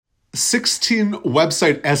16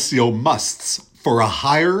 website SEO musts for a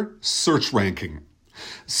higher search ranking.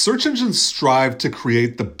 Search engines strive to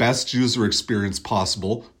create the best user experience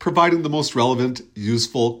possible, providing the most relevant,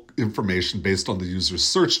 useful information based on the user's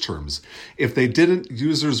search terms. If they didn't,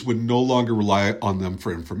 users would no longer rely on them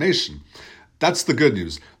for information. That's the good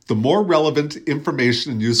news. The more relevant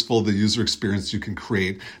information and useful the user experience you can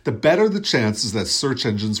create, the better the chances that search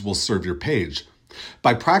engines will serve your page.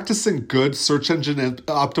 By practicing good search engine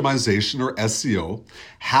optimization or SEO,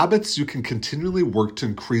 habits you can continually work to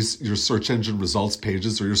increase your search engine results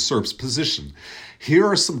pages or your SERP's position. Here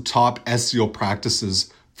are some top SEO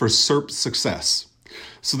practices for SERP success.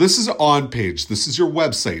 So this is on page. This is your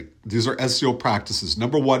website. These are SEO practices.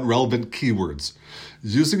 Number 1, relevant keywords.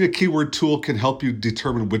 Using a keyword tool can help you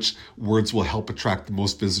determine which words will help attract the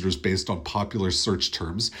most visitors based on popular search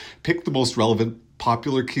terms. Pick the most relevant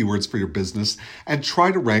popular keywords for your business and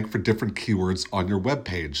try to rank for different keywords on your web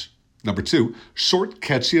page. Number 2, short,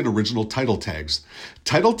 catchy, and original title tags.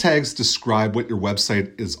 Title tags describe what your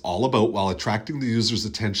website is all about while attracting the user's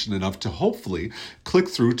attention enough to hopefully click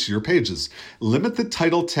through to your pages. Limit the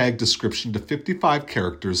title tag description to 55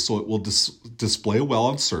 characters so it will display well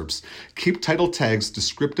on SERPs. Keep title tags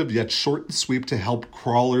descriptive yet short and sweet to help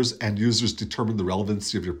crawlers and users determine the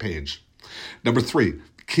relevancy of your page. Number 3,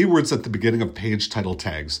 keywords at the beginning of page title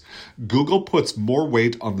tags. Google puts more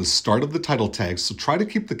weight on the start of the title tags, so try to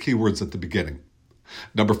keep the keywords at the beginning.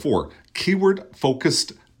 Number 4,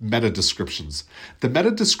 keyword-focused meta descriptions. The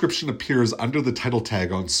meta description appears under the title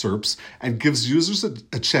tag on SERPs and gives users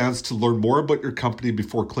a chance to learn more about your company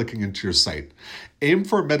before clicking into your site. Aim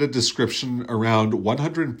for a meta description around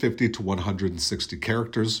 150 to 160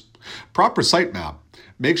 characters. Proper sitemap.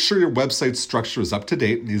 Make sure your website structure is up to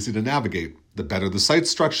date and easy to navigate. The better the site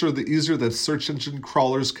structure, the easier that search engine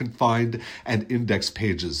crawlers can find and index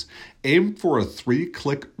pages. Aim for a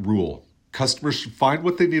 3-click rule. Customers should find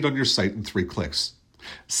what they need on your site in 3 clicks.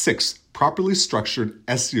 6, properly structured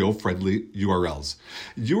SEO-friendly URLs.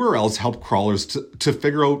 URLs help crawlers to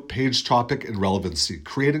figure out page topic and relevancy,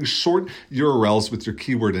 creating short URLs with your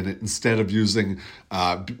keyword in it instead of using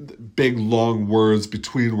big, long words,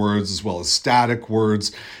 between words, as well as static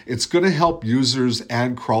words. It's going to help users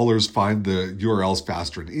and crawlers find the URLs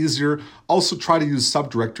faster and easier. Also, try to use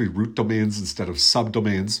subdirectory root domains instead of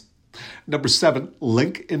subdomains. Number 7,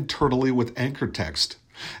 link internally with anchor text.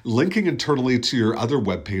 Linking internally to your other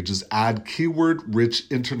web pages add keyword-rich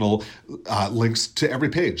internal links to every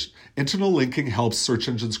page. Internal linking helps search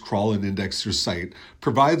engines crawl and index your site,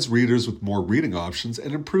 provides readers with more reading options,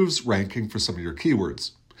 and improves ranking for some of your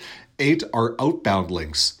keywords. 8 are outbound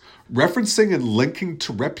links. Referencing and linking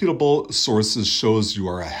to reputable sources shows you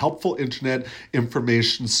are a helpful internet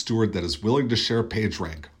information steward that is willing to share page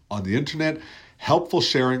rank. On the internet, helpful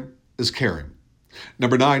sharing is caring.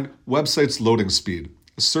 Number 9, websites loading speed.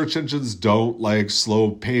 Search engines don't like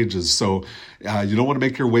slow pages, so you don't want to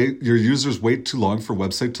make your users wait too long for a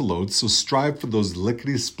website to load, so strive for those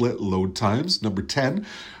lickety-split load times. Number 10,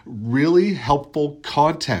 really helpful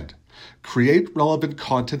content. Create relevant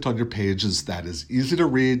content on your pages that is easy to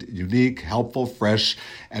read, unique, helpful, fresh,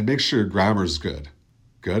 and make sure your grammar is good.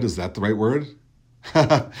 Good, is that the right word?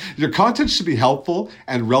 Your content should be helpful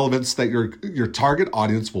and relevant so that your target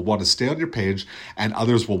audience will want to stay on your page and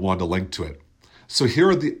others will want to link to it. So here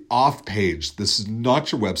are the off-page. This is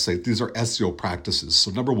not your website. These are SEO practices.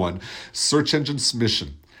 So number 1, search engine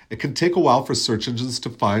submission. It can take a while for search engines to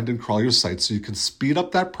find and crawl your site, so you can speed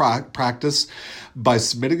up that practice by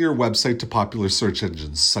submitting your website to popular search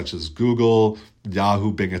engines such as Google,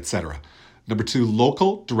 Yahoo, Bing, etc. Number 2,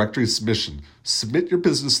 local directory submission. Submit your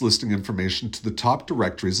business listing information to the top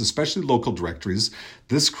directories, especially local directories.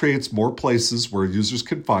 This creates more places where users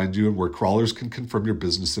can find you and where crawlers can confirm your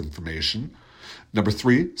business information. Number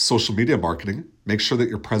 3, social media marketing. Make sure that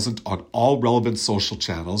you're present on all relevant social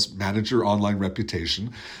channels. Manage your online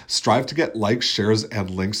reputation. Strive to get likes, shares, and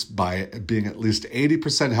links by being at least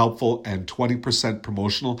 80% helpful and 20%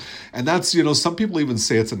 promotional. And that's, some people even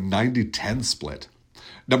say it's a 90-10 split.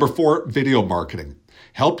 Number 4, video marketing.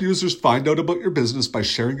 Help users find out about your business by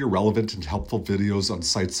sharing your relevant and helpful videos on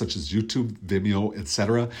sites such as YouTube, Vimeo,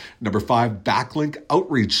 etc. Number 5, backlink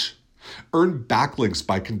outreach. Earn backlinks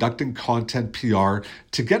by conducting content PR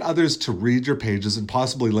to get others to read your pages and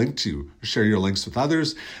possibly link to you. Share your links with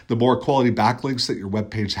others. The more quality backlinks that your web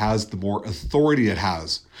page has, the more authority it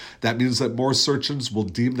has. That means that more search engines will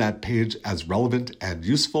deem that page as relevant and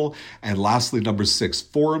useful. And lastly, number 6,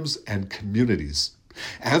 forums and communities.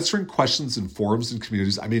 Answering questions in forums and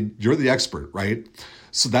communities. You're the expert, right?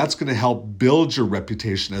 So that's going to help build your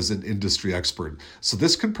reputation as an industry expert. So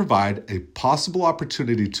this can provide a possible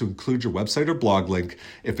opportunity to include your website or blog link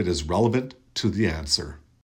if it is relevant to the answer.